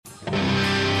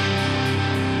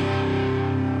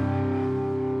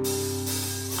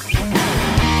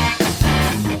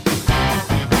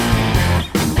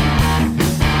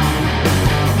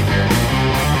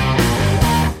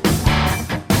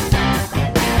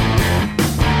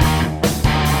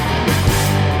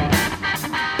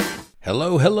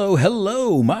Hello, hello,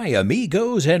 hello, my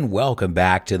amigos, and welcome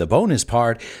back to the bonus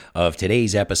part of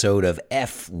today's episode of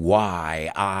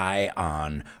FYI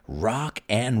on rock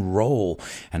and roll.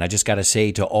 And I just got to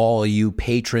say to all you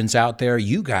patrons out there,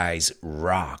 you guys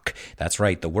rock. That's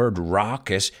right, the word rock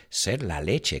is ser la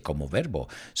leche como verbo.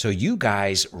 So you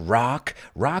guys rock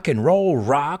and roll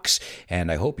rocks, and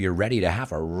I hope you're ready to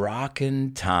have a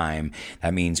rockin' time.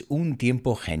 That means un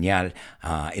tiempo genial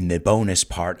in the bonus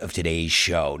part of today's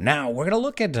show. Now, we're going to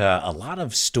look at a lot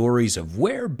of stories of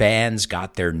where bands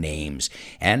got their names,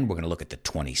 and we're going to look at the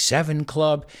 27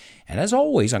 Club. And as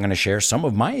always, I'm going to share some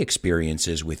of my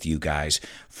experiences with you guys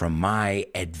from my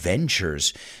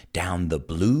adventures down the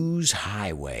blues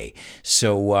highway.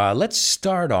 So let's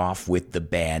start off with the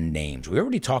band names. We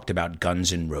already talked about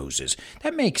Guns N' Roses.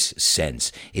 That makes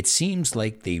sense. It seems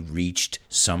like they reached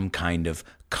some kind of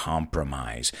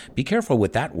compromise. Be careful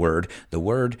with that word. The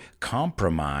word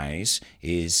compromise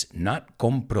is not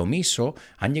compromiso.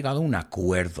 Han llegado a un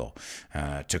acuerdo.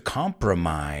 To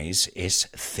compromise is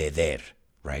ceder,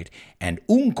 right? And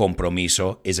un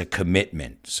compromiso is a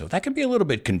commitment. So that can be a little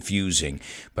bit confusing,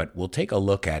 but we'll take a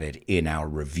look at it in our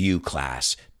review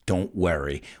class. Don't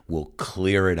worry, we'll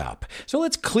clear it up. So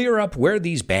let's clear up where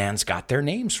these bands got their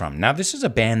names from. Now, this is a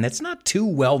band that's not too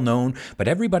well known, but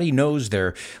everybody knows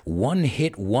their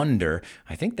one-hit wonder.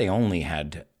 I think they only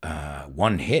had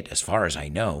one hit, as far as I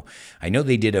know. I know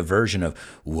they did a version of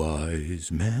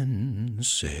Wise Men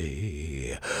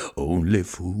Say Only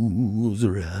Fools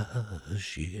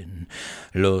Rush In.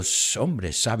 Los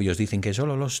hombres sabios dicen que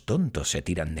solo los tontos se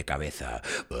tiran de cabeza,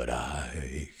 but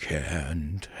I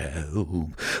can't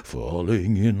help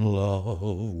falling in love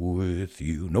with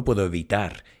you. No puedo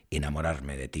evitar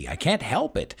enamorarme de ti. I can't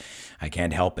help it. I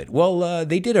can't help it. Well,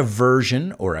 they did a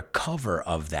version or a cover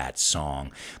of that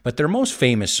song, but their most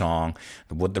famous song,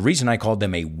 the reason I called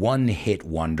them a one-hit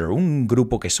wonder, un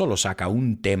grupo que solo saca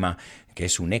un tema que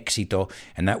es un éxito,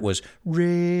 and that was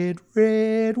Red,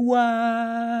 Red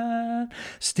Wine,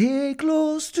 Stay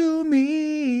Close to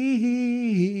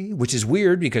Me, which is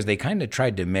weird because they kind of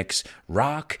tried to mix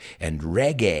rock and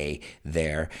reggae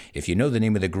there. If you know the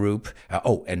name of the group,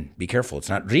 and be careful, it's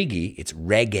not reggae, it's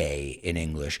reggae in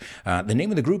English. The name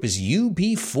of the group is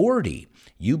UB40.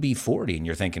 UB40, and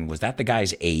you're thinking, was that the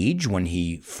guy's age when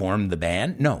he formed the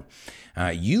band? No.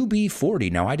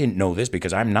 UB40, now I didn't know this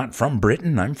because I'm not from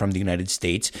Britain, I'm from the United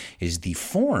States, is the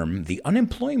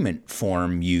unemployment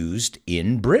form used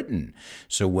in Britain.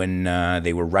 So when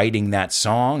they were writing that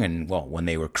song, and when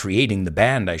they were creating the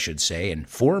band, I should say, and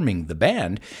forming the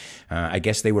band, I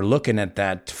guess they were looking at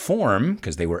that form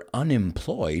because they were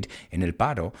unemployed in El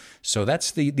Paro. So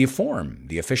that's the form.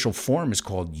 The official form is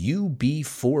called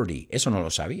UB40. Eso no lo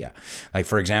sabía. Like,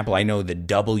 for example, I know the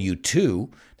W-2,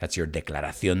 that's your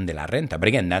Declaración de la Renta. But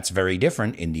again, that's very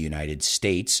different in the United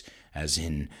States, as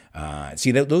in,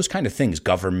 those kind of things,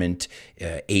 government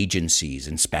agencies.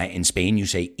 In Spain, you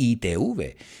say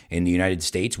ITV. In the United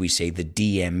States, we say the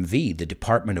DMV, the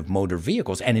Department of Motor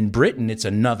Vehicles. And in Britain, it's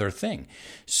another thing.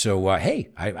 So, hey,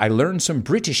 I learned some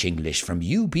British English from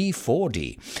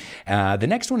UB40. The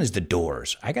next one is The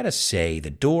Doors. I got to say, The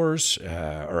Doors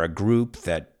are a group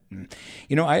that,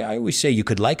 I always say you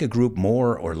could like a group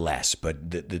more or less,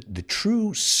 but the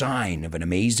true sign of an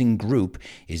amazing group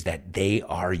is that they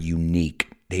are unique.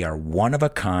 They are one of a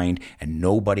kind, and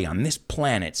nobody on this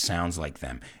planet sounds like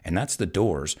them. And that's The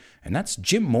Doors, and that's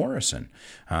Jim Morrison,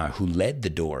 who led The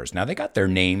Doors. Now, they got their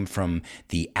name from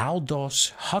the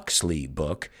Aldous Huxley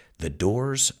book, The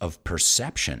Doors of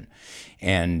Perception.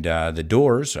 And The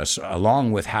Doors,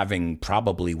 along with having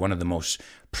probably one of the most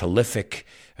prolific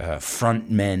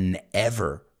frontmen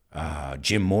ever,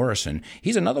 Jim Morrison,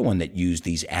 he's another one that used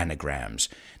these anagrams.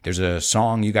 There's a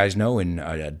song you guys know, in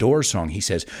a Doors song, he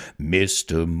says,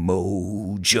 Mr.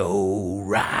 Mojo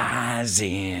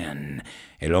rising.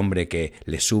 El hombre que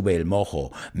le sube el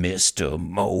mojo, Mr.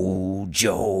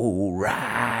 Mojo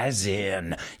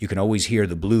rising. You can always hear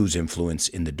the blues influence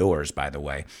in The Doors, by the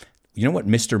way. You know what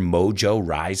Mr. Mojo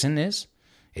rising is?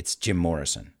 It's Jim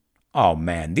Morrison. Oh,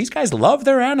 man, these guys love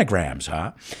their anagrams,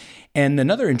 huh? And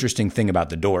another interesting thing about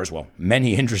The Doors,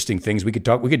 many interesting things. We could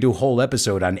do a whole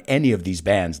episode on any of these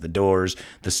bands, The Doors,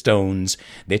 The Stones.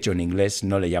 De hecho, en inglés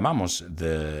no le llamamos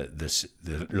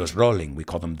los Rolling. We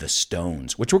call them The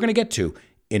Stones, which we're going to get to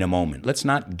in a moment. Let's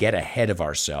not get ahead of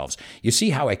ourselves. You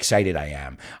see how excited I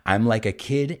am. I'm like a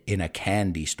kid in a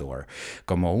candy store.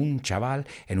 Como un chaval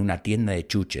en una tienda de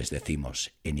chuches, decimos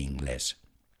en inglés.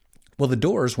 Well, the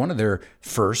Doors, one of their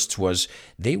firsts was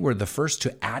they were the first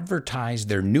to advertise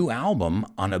their new album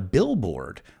on a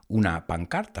billboard. Una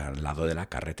pancarta al lado de la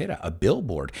carretera, a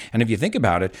billboard. And if you think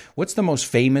about it, what's the most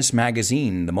famous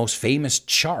magazine, the most famous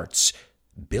charts?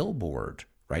 Billboard,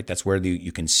 right? That's where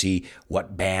you can see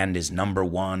what band is number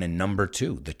one and number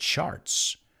two, the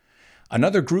charts.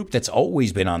 Another group that's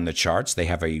always been on the charts, they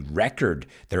have a record.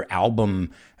 Their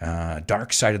album,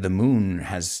 Dark Side of the Moon,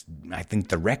 has, I think,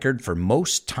 the record for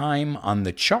most time on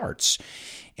the charts.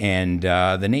 And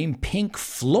the name Pink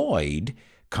Floyd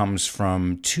comes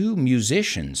from two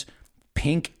musicians,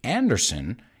 Pink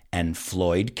Anderson and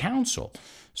Floyd Council.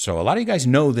 So a lot of you guys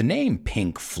know the name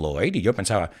Pink Floyd. Y yo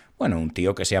pensaba, bueno, un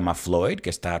tío que se llama Floyd,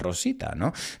 que está Rosita,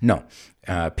 ¿no? No,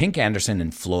 Pink Anderson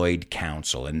and Floyd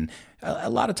Council. And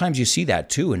a lot of times you see that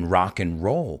too in rock and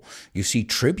roll. You see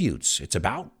tributes. It's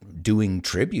about doing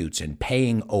tributes and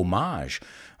paying homage,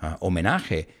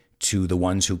 homenaje, to the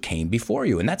ones who came before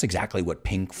you. And that's exactly what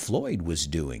Pink Floyd was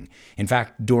doing. In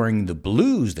fact, during the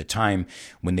blues, the time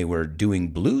when they were doing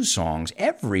blues songs,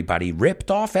 everybody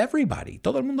ripped off everybody.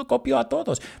 Todo el mundo copió a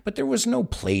todos. But there was no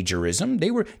plagiarism.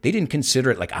 They didn't consider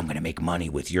it like, I'm going to make money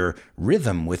with your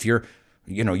rhythm, with your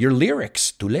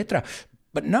lyrics, tu letra.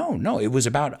 But no, it was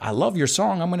about, I love your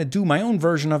song, I'm going to do my own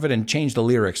version of it and change the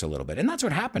lyrics a little bit. And that's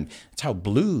what happened. That's how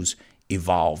blues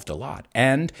evolved a lot.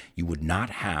 And you would not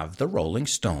have the Rolling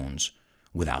Stones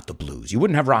without the blues. You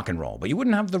wouldn't have rock and roll, but you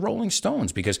wouldn't have the Rolling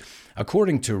Stones because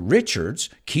according to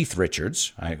Keith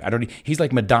Richards, he's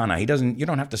like Madonna. You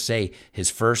don't have to say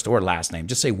his first or last name,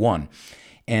 just say one.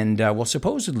 And,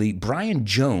 supposedly Brian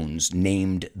Jones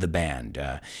named the band.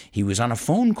 He was on a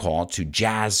phone call to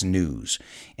Jazz News,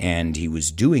 and he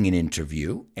was doing an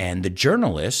interview, and the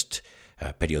journalist,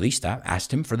 periodista,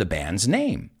 asked him for the band's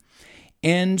name.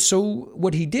 And so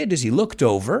what he did is he looked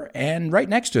over, and right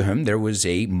next to him there was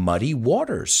a Muddy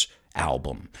Waters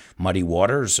album. Muddy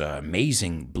Waters,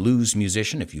 amazing blues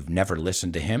musician, if you've never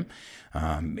listened to him.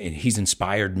 He's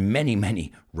inspired many,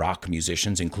 many rock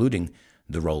musicians, including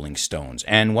the Rolling Stones.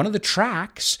 And one of the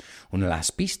tracks, una de las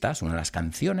pistas, una de las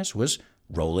canciones was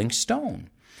Rolling Stone.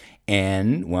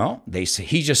 And, well,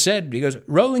 he just said, he goes,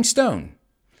 Rolling Stone.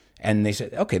 And they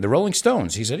said, okay, the Rolling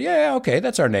Stones. He said, yeah, okay,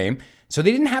 that's our name. So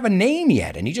they didn't have a name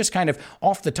yet. And he just kind of,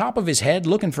 off the top of his head,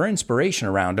 looking for inspiration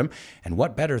around him. And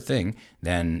what better thing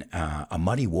than a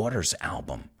Muddy Waters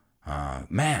album?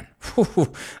 Man,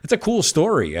 it's a cool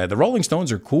story. The Rolling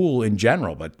Stones are cool in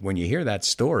general, but when you hear that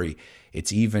story,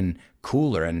 it's even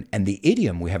cooler. And the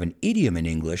idiom, we have an idiom in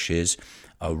English, is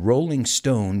a rolling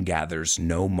stone gathers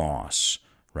no moss,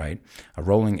 right?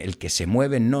 El que se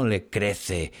mueve no le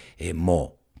crece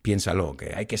moho. Piénsalo,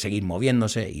 que hay que seguir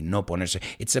moviéndose y no ponerse.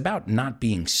 It's about not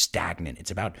being stagnant.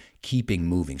 It's about keeping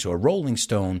moving. So a rolling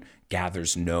stone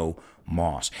gathers no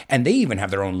moss. And they even have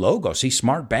their own logo. See,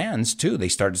 smart bands, too. They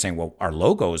started saying, well, our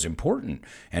logo is important,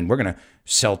 and we're going to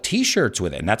sell T-shirts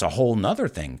with it. And that's a whole nother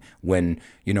thing. When,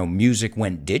 music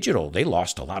went digital, they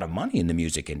lost a lot of money in the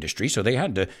music industry, so they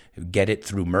had to get it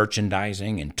through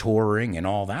merchandising and touring and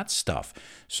all that stuff.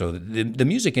 So the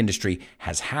music industry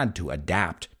has had to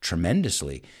adapt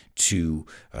tremendously to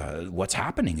what's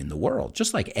happening in the world,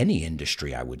 just like any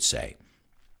industry, I would say.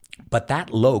 But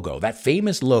that logo, that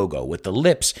famous logo with the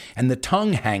lips and the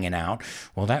tongue hanging out,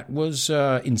 well, that was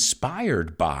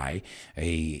inspired by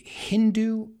a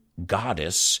Hindu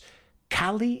goddess,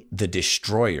 Kali the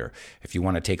Destroyer. If you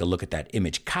want to take a look at that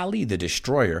image, Kali the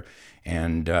Destroyer.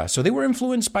 And so they were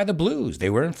influenced by the blues. They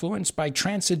were influenced by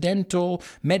transcendental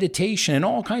meditation and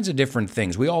all kinds of different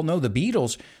things. We all know the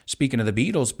Beatles. Speaking of the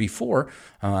Beatles before,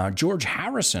 George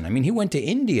Harrison, he went to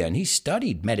India and he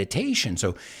studied meditation.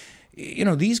 So,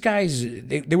 these guys,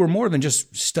 they were more than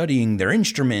just studying their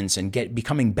instruments and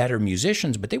becoming better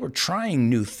musicians, but they were trying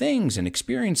new things and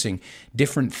experiencing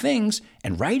different things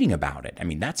and writing about it.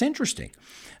 That's interesting.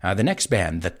 The next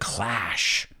band, The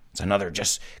Clash. It's another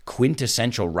just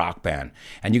quintessential rock band.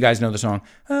 And you guys know the song,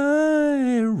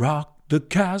 I rock the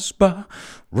Casbah,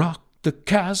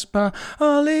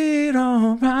 a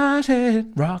little right,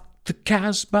 rock the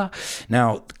Casbah.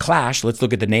 Now, clash, let's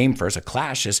look at the name first. A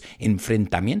clash is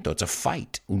enfrentamiento. It's a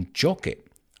fight, un choque,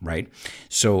 right?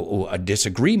 So a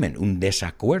disagreement, un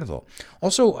desacuerdo.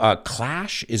 Also, a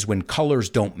clash is when colors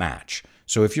don't match.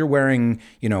 So if you're wearing,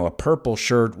 a purple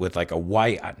shirt with like a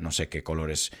white, no sé qué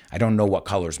colores, I don't know what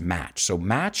colors match. So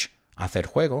match, hacer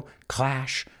juego,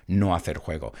 Clash, no hacer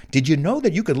juego. Did you know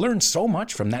that you could learn so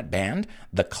much from that band,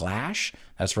 The Clash?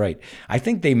 That's right. I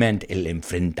think they meant el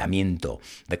enfrentamiento,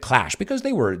 the clash, because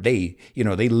they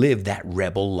lived that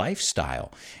rebel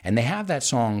lifestyle. And they have that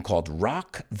song called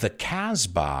Rock the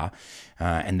Casbah,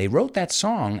 and they wrote that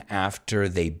song after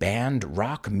they banned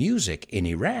rock music in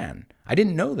Iran. I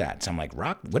didn't know that. So I'm like,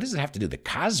 rock, what does it have to do with the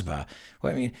Casbah?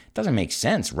 Well, I mean, it doesn't make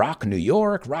sense. Rock New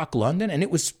York, rock London. And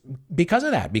it was because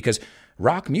of that, because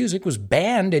rock music was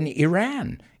banned in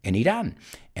Iran.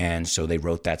 And so they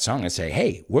wrote that song and say,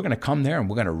 hey, we're going to come there and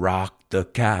we're going to rock the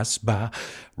Casbah,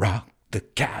 rock the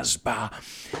Casbah.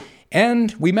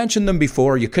 And we mentioned them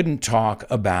before. You couldn't talk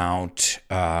about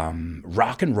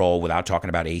rock and roll without talking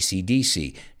about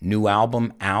AC/DC. New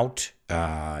album out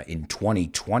in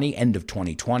 2020, end of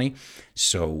 2020.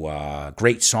 So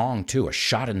great song, too, A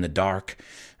Shot in the Dark.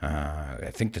 I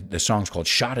think the song's called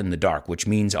Shot in the Dark, which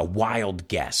means a wild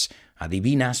guess.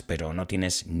 Adivinas, pero no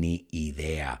tienes ni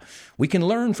idea. We can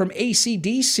learn from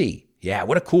AC/DC. Yeah,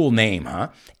 what a cool name, huh?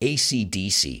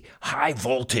 AC/DC, high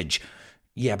voltage.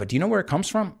 Yeah, but do you know where it comes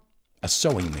from? A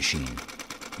sewing machine.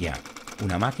 Yeah,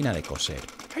 una máquina de coser.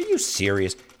 Are you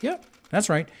serious? Yeah, that's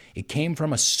right. It came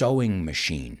from a sewing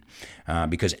machine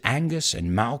because Angus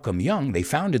and Malcolm Young, they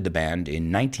founded the band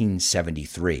in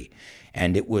 1973.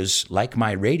 And it was like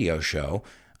my radio show,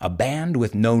 a band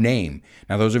with no name.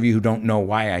 Now, those of you who don't know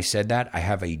why I said that, I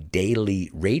have a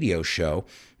daily radio show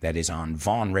that is on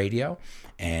Vaughn Radio,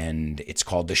 and it's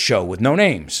called The Show with No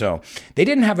Name. So they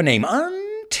didn't have a name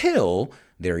until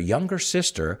their younger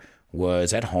sister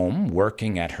was at home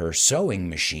working at her sewing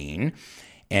machine,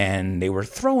 and they were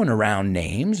throwing around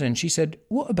names, and she said,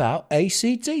 what about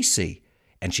AC/DC?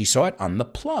 And she saw it on the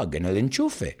plug in El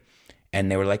Enchufe. And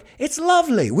they were like, it's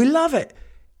lovely, we love it.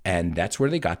 And that's where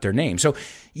they got their name. So,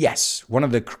 yes, one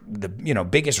of the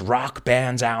biggest rock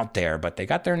bands out there, but they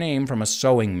got their name from a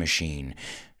sewing machine.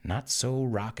 Not so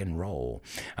rock and roll.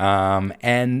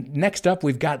 And next up,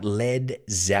 we've got Led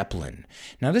Zeppelin.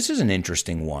 Now, this is an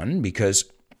interesting one because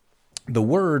the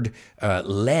word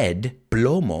lead,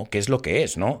 plomo, que es lo que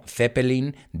es, ¿no?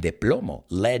 Zeppelin de plomo,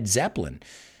 Led Zeppelin.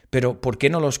 Pero, ¿por qué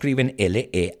no lo escriben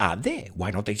L-E-A-D? Why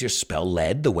don't they just spell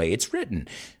lead the way it's written?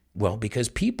 Well, because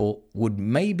people would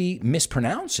maybe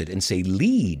mispronounce it and say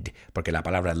lead, porque la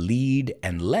palabra lead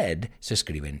and lead se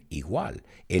escriben igual,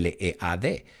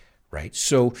 L-E-A-D, right?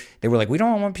 So they were like, we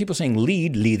don't want people saying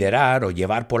lead, liderar, o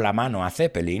llevar por la mano a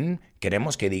Zeppelin.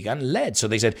 Queremos que digan lead. So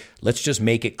they said, let's just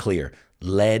make it clear,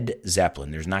 Led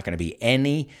Zeppelin. There's not going to be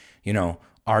any,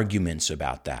 arguments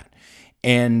about that.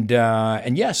 And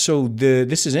yeah, so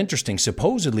this is interesting.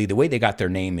 Supposedly, the way they got their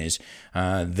name is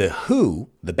The Who,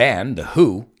 the band, The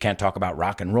Who, can't talk about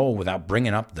rock and roll without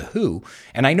bringing up The Who.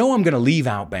 And I know I'm going to leave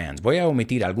out bands. Voy a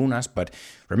omitir algunas, but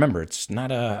remember, it's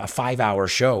not a 5-hour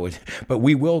show. But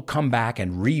we will come back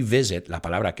and revisit la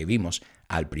palabra que vimos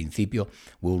al principio.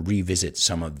 We'll revisit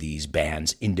some of these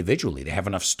bands individually. They have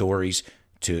enough stories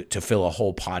to fill a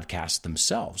whole podcast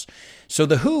themselves. So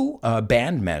the Who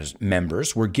band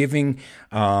members were giving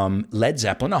Led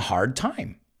Zeppelin a hard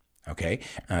time, okay?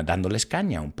 Dándoles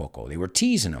caña un poco. They were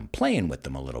teasing them, playing with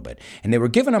them a little bit, and they were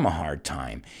giving them a hard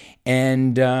time.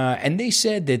 And they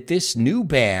said that this new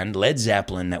band, Led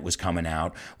Zeppelin, that was coming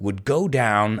out, would go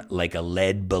down like a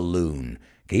lead balloon,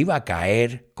 que iba a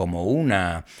caer como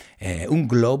un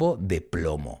globo de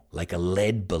plomo, like a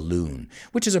lead balloon,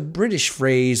 which is a British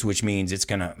phrase which means it's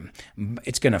gonna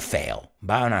fail,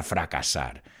 van a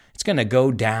fracasar. It's gonna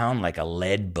go down like a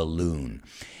lead balloon.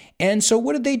 And so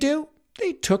what did they do?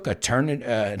 They took a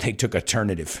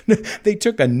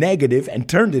negative and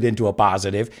turned it into a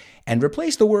positive and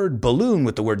replaced the word balloon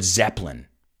with the word Zeppelin.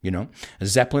 A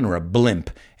Zeppelin or a blimp.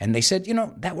 And they said,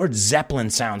 that word Zeppelin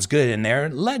sounds good in there.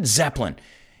 Led Zeppelin.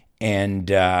 And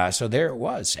so there it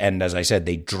was. And as I said,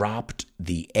 they dropped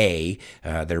the A.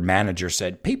 Their manager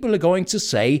said, people are going to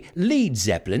say Led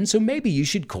Zeppelin, so maybe you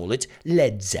should call it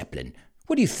Led Zeppelin.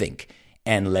 What do you think?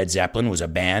 And Led Zeppelin was a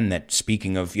band that,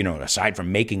 speaking of, aside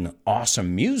from making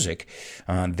awesome music,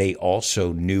 they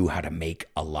also knew how to make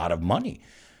a lot of money.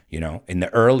 In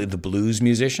the blues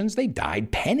musicians, they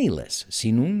died penniless,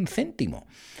 sin un céntimo.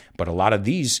 But a lot of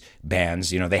these bands,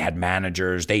 they had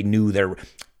managers, they knew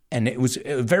and it was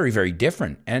very, very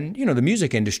different. And, the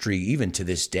music industry, even to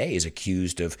this day, is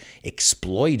accused of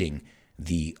exploiting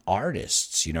the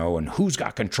artists, and who's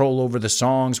got control over the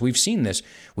songs. We've seen this.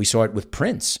 We saw it with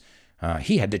Prince.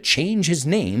 He had to change his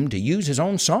name to use his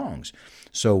own songs.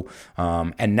 So,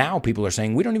 and now people are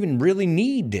saying we don't even really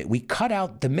need it. We cut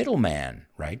out the middleman,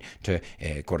 right? To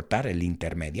cortar el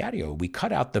intermediario. We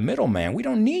cut out the middleman. We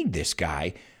don't need this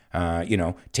guy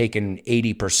taking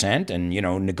 80% and,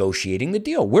 negotiating the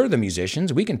deal. We're the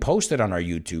musicians. We can post it on our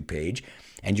YouTube page.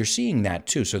 And you're seeing that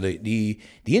too. So the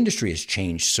industry has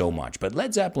changed so much. But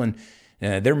Led Zeppelin,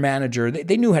 their manager,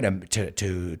 they knew how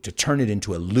to turn it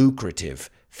into a lucrative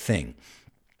thing.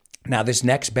 Now, this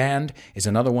next band is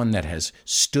another one that has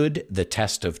stood the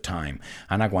test of time.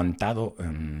 Han aguantado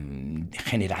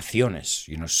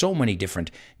generaciones, so many different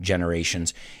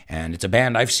generations. And it's a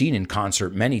band I've seen in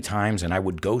concert many times, and I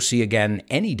would go see again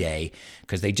any day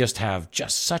because they just have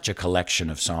such a collection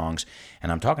of songs.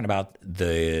 And I'm talking about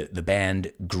the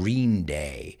band Green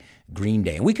Day. Green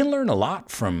Day. And we can learn a lot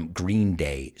from Green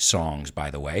Day songs, by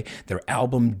the way. Their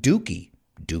album Dookie.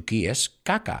 Dookie es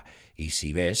caca. Y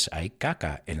si ves, hay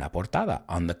caca en la portada,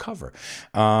 on the cover.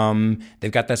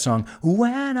 They've got that song,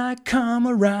 When I Come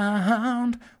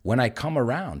Around. When I Come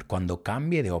Around, cuando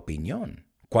cambie de opinión.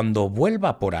 Cuando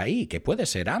vuelva por ahí, que puede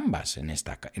ser ambas en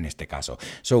este caso.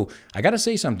 So I got to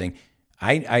say something.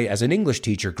 I, as an English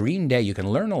teacher, Green Day, you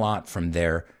can learn a lot from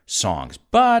their songs.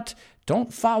 But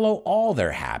don't follow all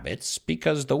their habits,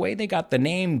 because the way they got the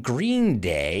name Green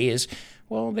Day is,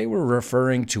 well, they were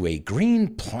referring to a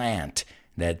green plant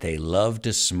that they love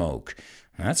to smoke.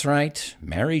 That's right,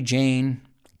 Mary Jane,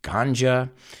 ganja,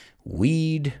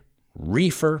 weed,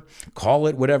 reefer, call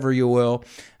it whatever you will.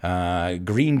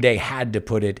 Green Day had to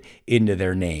put it into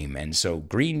their name. And so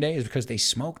Green Day is because they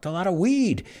smoked a lot of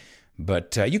weed.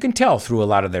 But you can tell through a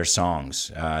lot of their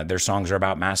songs. Their songs are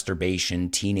about masturbation,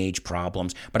 teenage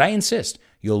problems. But I insist,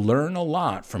 you'll learn a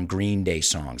lot from Green Day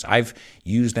songs. I've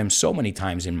used them so many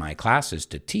times in my classes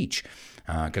to teach,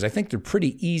 because I think they're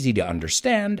pretty easy to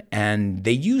understand, and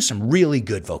they use some really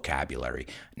good vocabulary.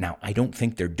 Now, I don't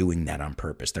think they're doing that on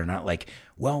purpose. They're not like,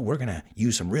 well, we're going to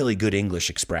use some really good English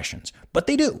expressions. But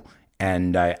they do,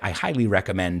 and I highly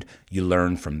recommend you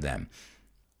learn from them.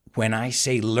 When I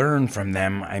say learn from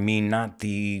them, I mean not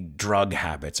the drug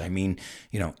habits. I mean,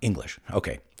 English.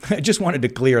 Okay, I just wanted to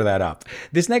clear that up.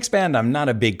 This next band I'm not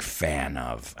a big fan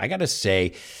of. I got to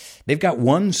say, they've got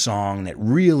one song that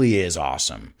really is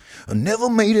awesome. I never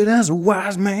made it as a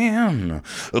wise man.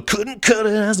 I couldn't cut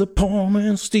it as a poor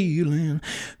man stealing.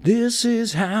 This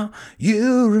is how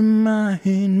you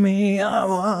remind me of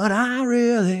what I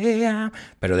really am.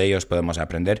 Pero de ellos podemos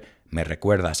aprender. Me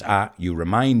recuerdas a, you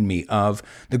remind me of.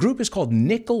 The group is called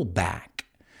Nickelback.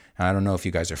 I don't know if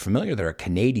you guys are familiar. They're a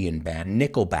Canadian band,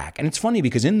 Nickelback. And it's funny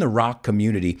because in the rock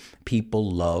community,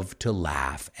 people love to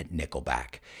laugh at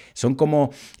Nickelback. Son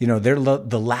como, they're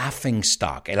the laughing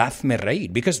stock. El hazme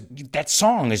reír. Because that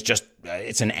song is just,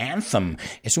 it's an anthem.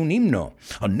 Es un himno.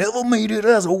 I never made it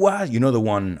as a wise. You know the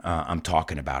one I'm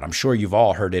talking about. I'm sure you've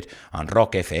all heard it on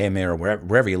Rock FM or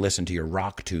wherever you listen to your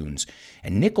rock tunes.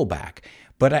 And Nickelback.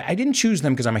 But I didn't choose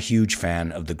them because I'm a huge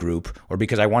fan of the group or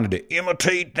because I wanted to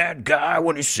imitate that guy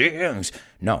when he sings.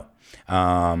 No.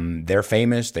 They're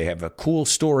famous. They have a cool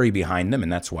story behind them,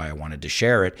 and that's why I wanted to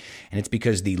share it. And it's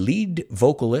because the lead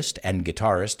vocalist and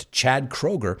guitarist, Chad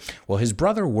Kroeger, well, his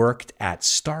brother worked at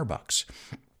Starbucks.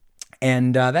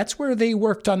 And that's where they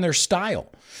worked on their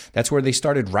style. That's where they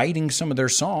started writing some of their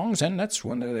songs, and that's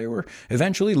when they were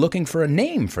eventually looking for a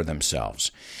name for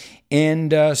themselves.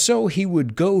 And so he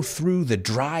would go through the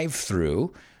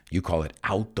drive-through. You call it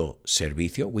auto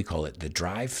servicio. We call it the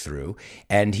drive-through.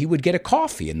 And he would get a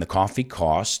coffee, and the coffee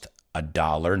cost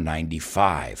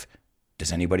 $1.95.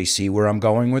 Does anybody see where I'm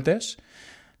going with this?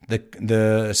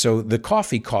 So the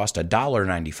coffee cost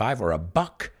 $1.95 or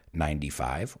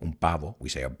 $1.95. Un pavo, we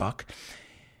say a buck.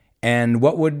 And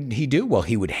what would he do? Well,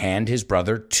 he would hand his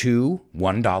brother two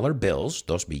 $1 bills,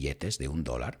 dos billetes de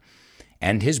 $1.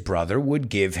 And his brother would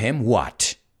give him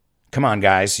what? Come on,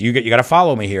 guys. You got to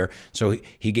follow me here. So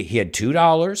he had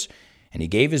 $2, and he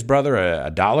gave his brother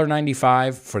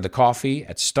 $1.95 for the coffee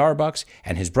at Starbucks,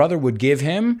 and his brother would give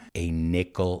him a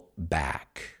nickel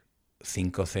back. 5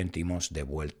 céntimos de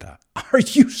vuelta. Are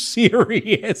you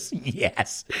serious?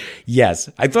 Yes.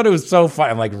 I thought it was so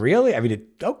fun. I'm like, really? I mean,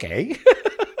 okay.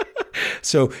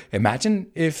 So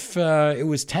imagine if it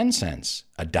was 10 cents.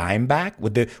 A dime back?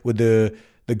 Would the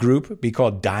group be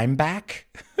called Dimeback?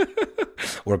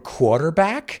 Or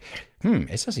quarterback?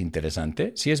 Eso es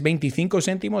interesante. Si es 25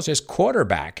 céntimos, es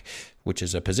quarterback, which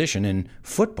is a position in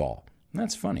football.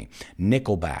 That's funny.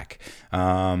 Nickelback.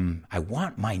 I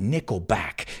want my nickel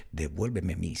back.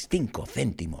 Devuélveme mis 5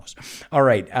 céntimos. All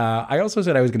right. I also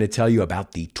said I was going to tell you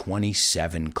about the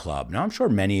 27 Club. Now, I'm sure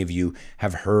many of you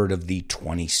have heard of the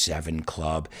 27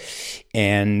 Club.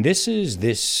 And this is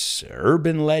this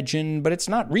urban legend, but it's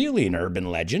not really an urban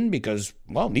legend because,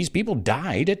 well, these people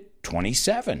died at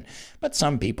 27. But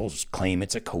some people claim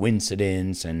it's a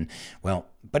coincidence and, well,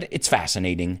 but it's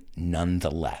fascinating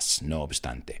nonetheless, no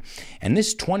obstante. And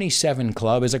this 27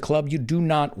 Club is a club you do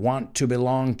not want to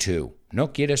belong to. No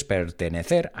quieres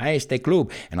pertenecer a este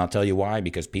club. And I'll tell you why,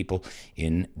 because people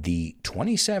in the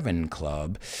 27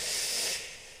 Club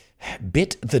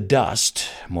bit the dust,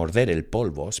 morder el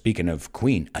polvo. Speaking of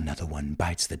Queen, another one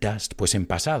bites the dust. Pues en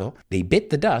pasado, they bit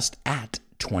the dust at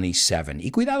 27. Y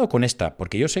cuidado con esta,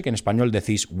 porque yo sé que en español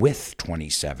decís with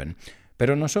 27,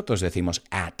 pero nosotros decimos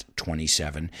at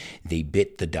 27. They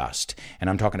bit the dust. And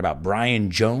I'm talking about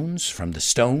Brian Jones from the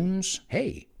Stones.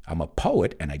 Hey, I'm a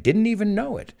poet and I didn't even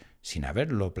know it. Sin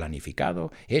haberlo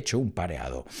planificado, hecho un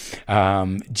pareado.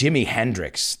 Jimi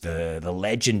Hendrix, the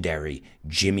legendary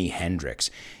Jimi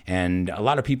Hendrix. And a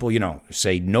lot of people,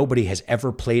 say nobody has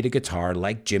ever played a guitar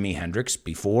like Jimi Hendrix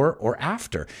before or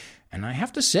after. And I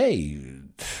have to say,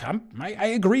 I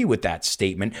agree with that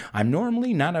statement. I'm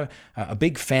normally not a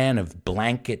big fan of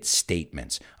blanket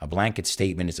statements. A blanket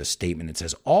statement is a statement that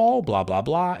says, all blah, blah,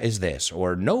 blah is this,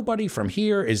 or nobody from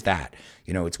here is that.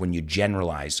 It's when you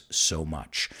generalize so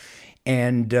much.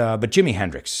 And but Jimi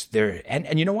Hendrix,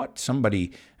 and you know what?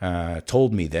 Somebody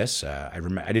told me this. I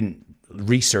didn't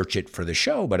research it for the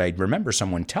show, but I remember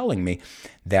someone telling me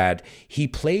that he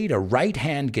played a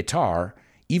right-hand guitar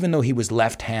even though he was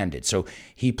left-handed. So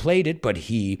he played it, but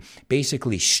he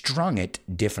basically strung it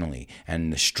differently.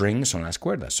 And the strings son las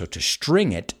cuerdas. So to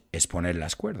string it es poner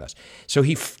las cuerdas. So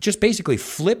he just basically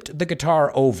flipped the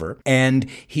guitar over and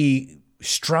he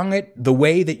strung it the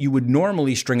way that you would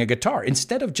normally string a guitar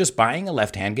instead of just buying a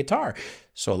left-hand guitar.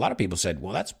 So a lot of people said,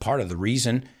 well, that's part of the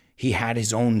reason he had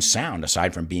his own sound,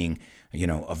 aside from being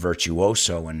a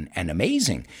virtuoso and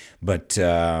amazing. But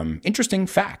interesting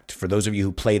fact, for those of you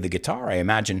who play the guitar, I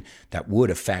imagine that would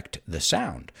affect the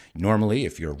sound. Normally,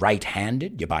 if you're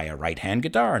right-handed, you buy a right-hand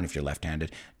guitar, and if you're left-handed,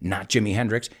 not Jimi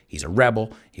Hendrix. He's a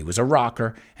rebel, he was a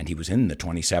rocker, and he was in the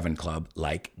 27 Club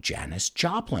like Janis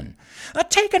Joplin.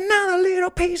 Take another little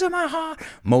piece of my heart.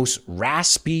 Most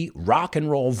raspy rock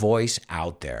and roll voice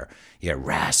out there. Yeah,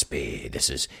 raspy. This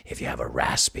is if you have a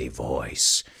raspy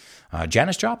voice.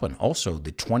 Janis Joplin, also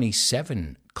the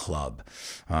 27 Club.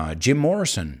 Jim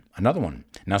Morrison, another one.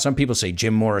 Now, some people say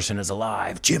Jim Morrison is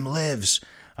alive. Jim lives.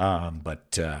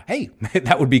 But hey,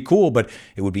 that would be cool, but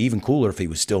it would be even cooler if he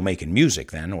was still making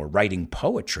music then or writing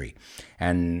poetry.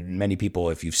 And many people,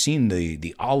 if you've seen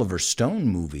the Oliver Stone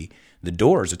movie, The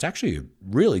Doors, it's actually a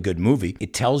really good movie.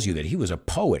 It tells you that he was a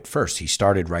poet first. He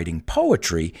started writing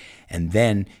poetry, and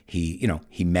then he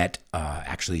met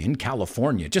actually in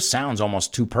California. It just sounds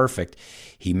almost too perfect.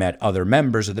 He met other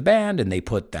members of the band, and they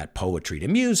put that poetry to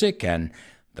music, and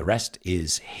the rest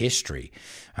is history.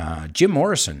 Jim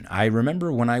Morrison, I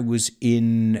remember when I was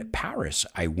in Paris,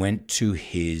 I went to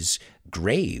his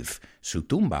grave, su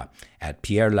tumba, at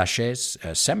Père Lachaise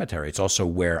Cemetery. It's also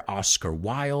where Oscar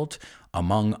Wilde,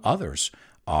 among others,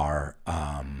 are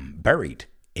buried,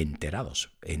 enterrados,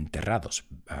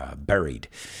 buried.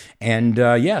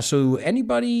 And so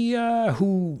anybody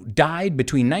who died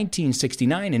between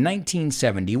 1969 and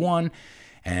 1971,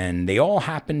 and they all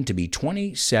happened to be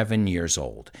 27 years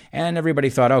old. And everybody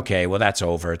thought, okay, well, that's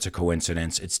over. It's a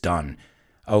coincidence. It's done.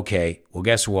 Okay, well,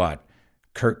 guess what?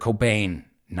 Kurt Cobain,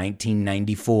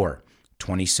 1994,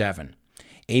 27.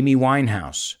 Amy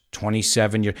Winehouse,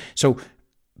 27 years. So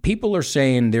people are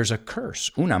saying there's a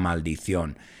curse, una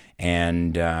maldición.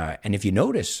 And if you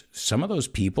notice, some of those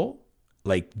people,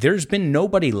 like, there's been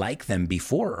nobody like them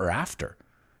before or after.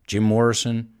 Jim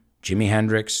Morrison, Jimi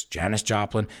Hendrix, Janis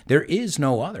Joplin, there is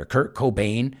no other. Kurt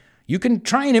Cobain, you can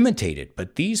try and imitate it,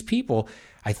 but these people,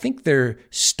 I think their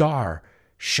star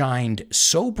shined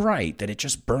so bright that it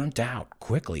just burnt out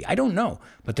quickly. I don't know,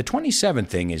 but the 27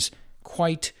 thing is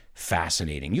quite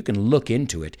fascinating. You can look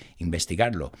into it,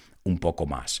 investigarlo un poco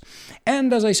más.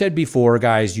 And as I said before,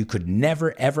 guys, you could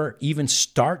never, ever even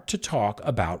start to talk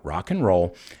about rock and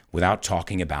roll without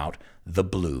talking about the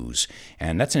blues.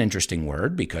 And that's an interesting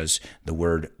word because the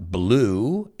word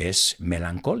blue is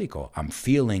melancólico. I'm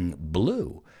feeling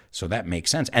blue. So that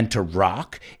makes sense. And to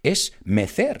rock is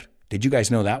mecer. Did you guys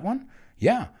know that one?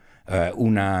 Yeah.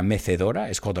 Una mecedora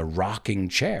is called a rocking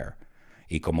chair.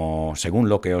 Y como, según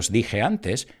lo que os dije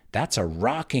antes, that's a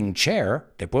rocking chair.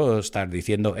 Te puedo estar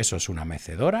diciendo, eso es una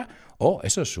mecedora, o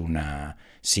eso es una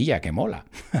silla que mola.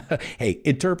 Hey,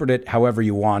 interpret it however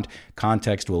you want.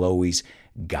 Context will always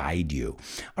guide you.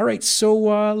 All right,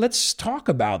 so let's talk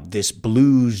about this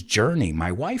blues journey.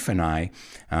 My wife and I,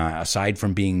 aside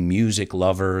from being music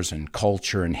lovers and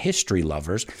culture and history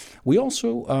lovers, we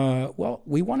also,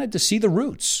 we wanted to see the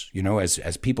roots,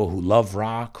 as people who love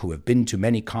rock, who have been to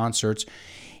many concerts.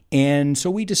 And so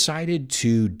we decided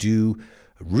to do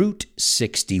Route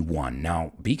 61.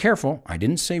 Now, be careful. I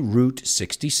didn't say Route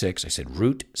 66. I said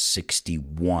Route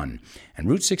 61. And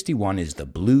Route 61 is the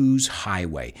Blues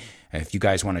Highway. If you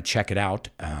guys want to check it out,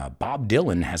 Bob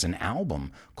Dylan has an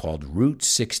album called Route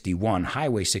 61,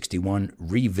 Highway 61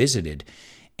 Revisited.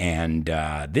 And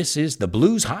this is the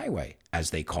Blues Highway,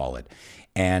 as they call it.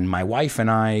 And my wife and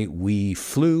I, we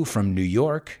flew from New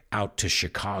York out to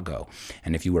Chicago.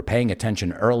 And if you were paying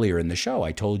attention earlier in the show,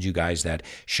 I told you guys that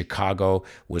Chicago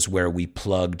was where we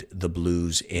plugged the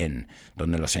blues in,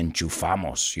 donde los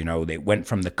enchufamos. They went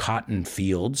from the cotton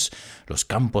fields, los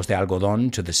campos de algodón,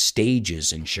 to the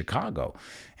stages in Chicago.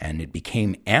 And it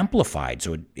became amplified,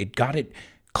 so it got it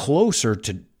closer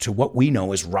to what we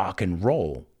know as rock and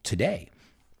roll today.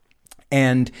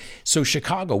 And so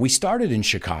Chicago, we started in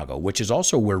Chicago, which is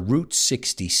also where Route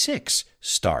 66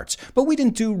 starts. But we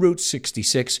didn't do Route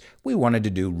 66. We wanted to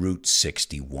do Route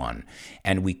 61.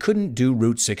 And we couldn't do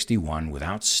Route 61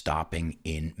 without stopping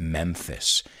in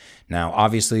Memphis. Now,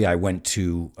 obviously, I went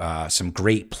to some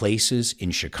great places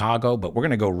in Chicago, but we're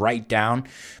going to go right down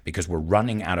because we're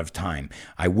running out of time.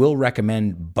 I will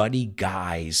recommend Buddy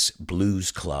Guy's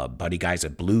Blues Club. Buddy Guy's a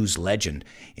blues legend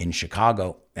in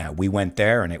Chicago. We went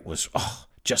there, and it was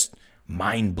just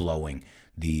mind-blowing,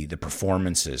 the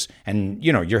performances. And,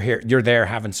 you're there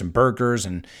having some burgers,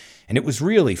 and it was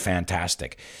really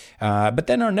fantastic. But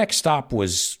then our next stop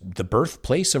was the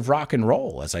birthplace of rock and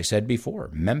roll, as I said before,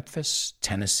 Memphis,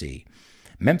 Tennessee.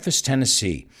 Memphis,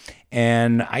 Tennessee.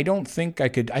 And I think I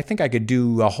could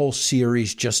do a whole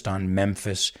series just on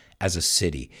Memphis as a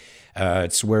city.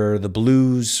 It's where the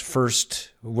blues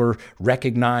first were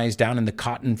recognized, down in the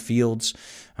cotton fields.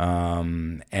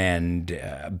 And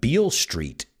Beale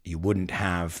Street, you wouldn't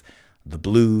have the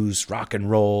blues, rock and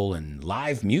roll, and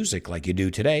live music like you do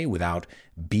today without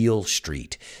Beale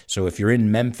Street. So if you're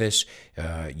in Memphis,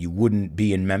 you wouldn't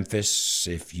be in Memphis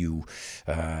if you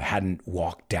hadn't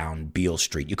walked down Beale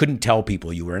Street. You couldn't tell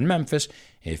people you were in Memphis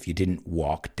if you didn't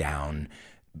walk down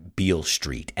Beale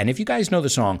Street. And if you guys know the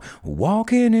song,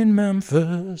 Walking in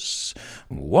Memphis,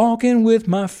 walking with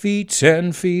my feet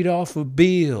 10 feet off of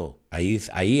Beale.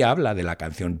 Ahí habla de la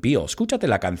canción Beale. Escúchate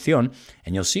la canción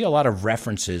and you'll see a lot of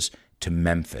references to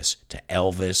Memphis, to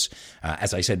Elvis.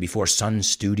 As I said before, Sun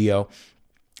Studio.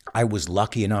 I was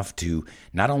lucky enough to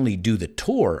not only do the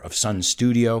tour of Sun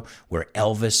Studio, where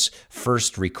Elvis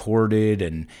first recorded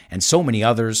and so many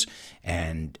others,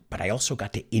 but I also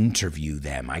got to interview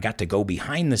them. I got to go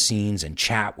behind the scenes and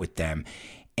chat with them.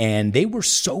 And they were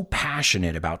so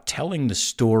passionate about telling the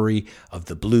story of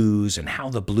the blues and how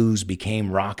the blues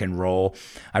became rock and roll.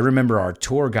 I remember our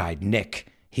tour guide, Nick.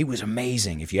 He was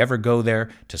amazing. If you ever go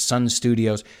there to Sun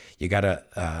Studios, you got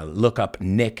to look up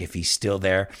Nick if he's still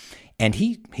there. And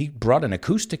he brought an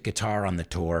acoustic guitar on the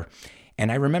tour.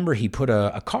 And I remember he put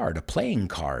a playing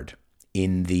card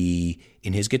in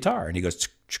his guitar. And he goes,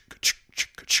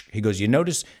 you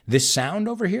notice this sound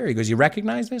over here? He goes, you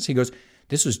recognize this? He goes,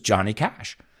 this was Johnny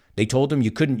Cash. They told him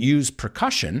you couldn't use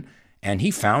percussion, and he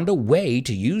found a way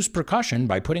to use percussion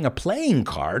by putting a playing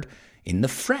card in the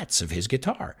frets of his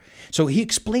guitar. So he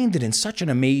explained it in such an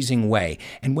amazing way.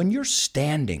 And when you're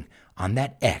standing on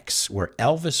that X where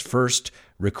Elvis first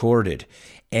recorded,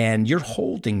 and you're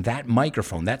holding that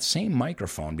microphone, that same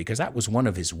microphone, because that was one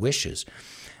of his wishes,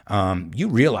 you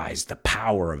realize the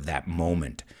power of that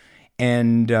moment.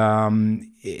 And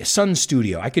Sun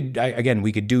Studio,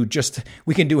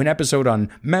 we can do an episode on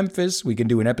Memphis, we can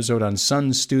do an episode on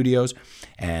Sun Studios,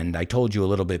 and I told you a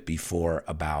little bit before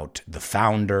about the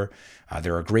founder.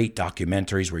 There are great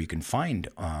documentaries where you can find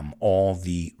all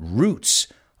the roots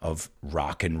of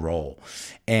rock and roll.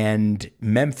 And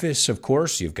Memphis, of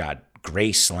course, you've got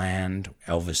Graceland,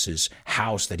 Elvis's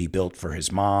house that he built for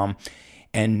his mom,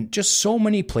 and just so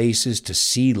many places to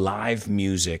see live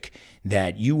music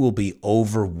that you will be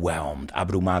overwhelmed,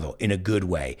 abrumado, in a good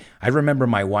way. I remember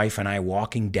my wife and I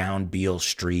walking down Beale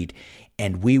Street,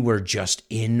 and we were just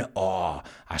in awe,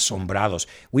 asombrados.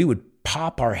 We would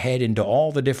pop our head into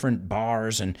all the different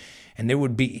bars, and there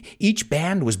would be, each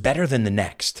band was better than the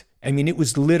next. I mean, it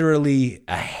was literally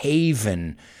a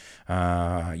haven,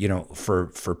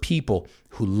 for people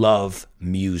who love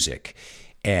music.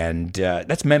 And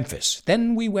that's Memphis.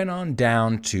 Then we went on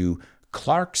down to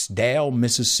Clarksdale,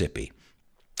 Mississippi.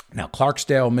 Now,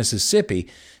 Clarksdale, Mississippi,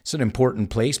 it's an important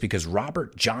place because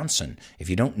Robert Johnson, if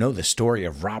you don't know the story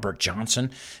of Robert Johnson,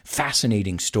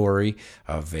 fascinating story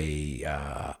of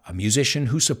a musician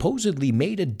who supposedly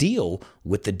made a deal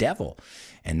with the devil.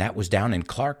 And that was down in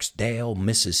Clarksdale,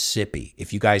 Mississippi.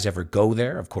 If you guys ever go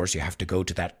there, of course, you have to go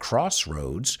to that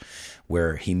crossroads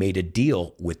where he made a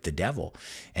deal with the devil.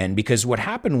 And because what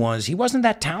happened was he wasn't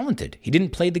that talented. He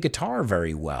didn't play the guitar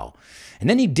very well. And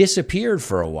then he disappeared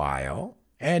for a while.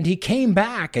 And he came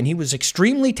back and he was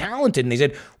extremely talented. And they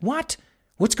said, what?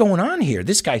 What's going on here?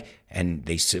 This guy. And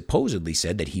they supposedly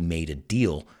said that he made a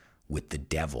deal with the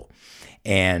devil.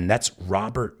 And that's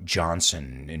Robert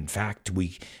Johnson. In fact,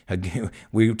 we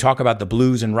talk about the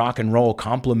blues and rock and roll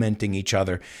complementing each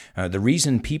other. The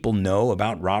reason people know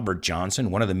about Robert Johnson,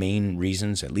 one of the main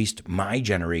reasons, at least my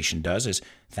generation does, is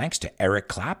thanks to Eric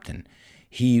Clapton.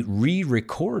 He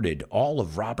re-recorded all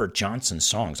of Robert Johnson's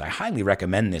songs. I highly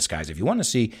recommend this, guys. If you want to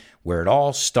see where it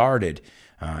all started,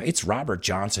 it's Robert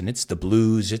Johnson. It's the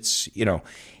blues. It's,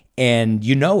 and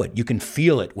you know it. You can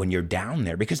feel it when you're down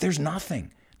there because there's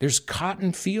nothing. There's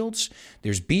cotton fields,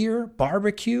 there's beer,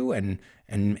 barbecue, and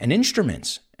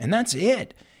instruments. And that's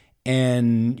it.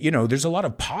 And, there's a lot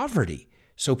of poverty.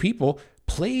 So people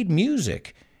played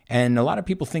music. And a lot of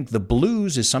people think the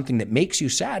blues is something that makes you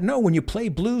sad. No, when you play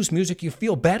blues music, you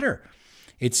feel better.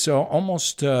 It's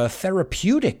almost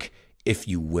therapeutic, if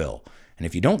you will. And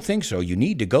if you don't think so, you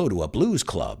need to go to a blues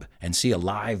club and see a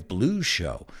live blues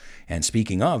show. And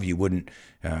speaking of, you wouldn't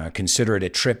consider it a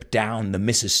trip down the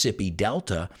Mississippi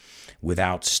Delta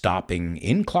without stopping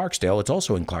in Clarksdale. It's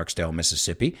also in Clarksdale,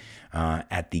 Mississippi,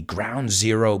 at the Ground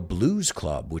Zero Blues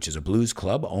Club, which is a blues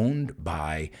club owned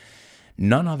by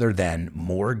none other than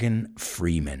Morgan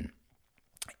Freeman.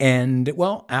 And,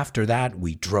 well, after that,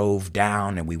 we drove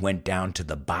down and we went down to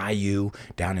the bayou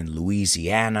down in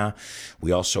Louisiana.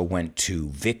 We also went to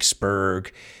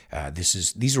Vicksburg.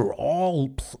 These are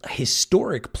all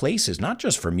historic places, not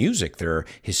just for music. There are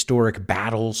historic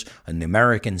battles in the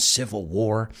American Civil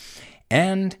War.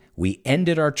 And we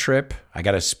ended our trip. I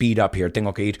got to speed up here.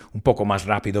 Tengo que ir un poco más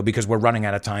rápido because we're running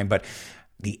out of time. But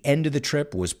the end of the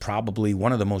trip was probably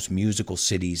one of the most musical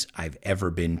cities I've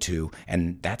ever been to.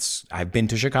 And I've been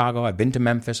to Chicago, I've been to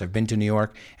Memphis, I've been to New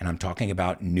York, and I'm talking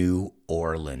about New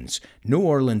Orleans. New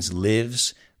Orleans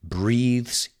lives,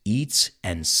 breathes, eats,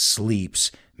 and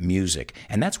sleeps music.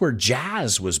 And that's where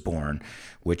jazz was born,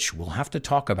 which we'll have to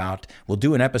talk about. We'll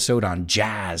do an episode on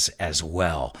jazz as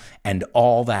well. And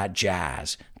all that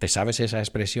jazz. ¿Te sabes esa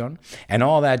expresión? And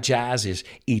all that jazz is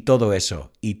y todo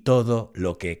eso, y todo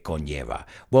lo que conlleva.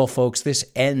 Well, folks, this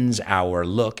ends our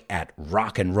look at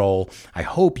rock and roll. I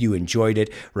hope you enjoyed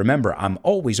it. Remember, I'm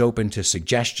always open to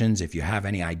suggestions if you have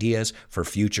any ideas for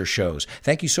future shows.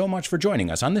 Thank you so much for joining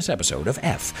us on this episode of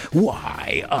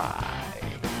FYI.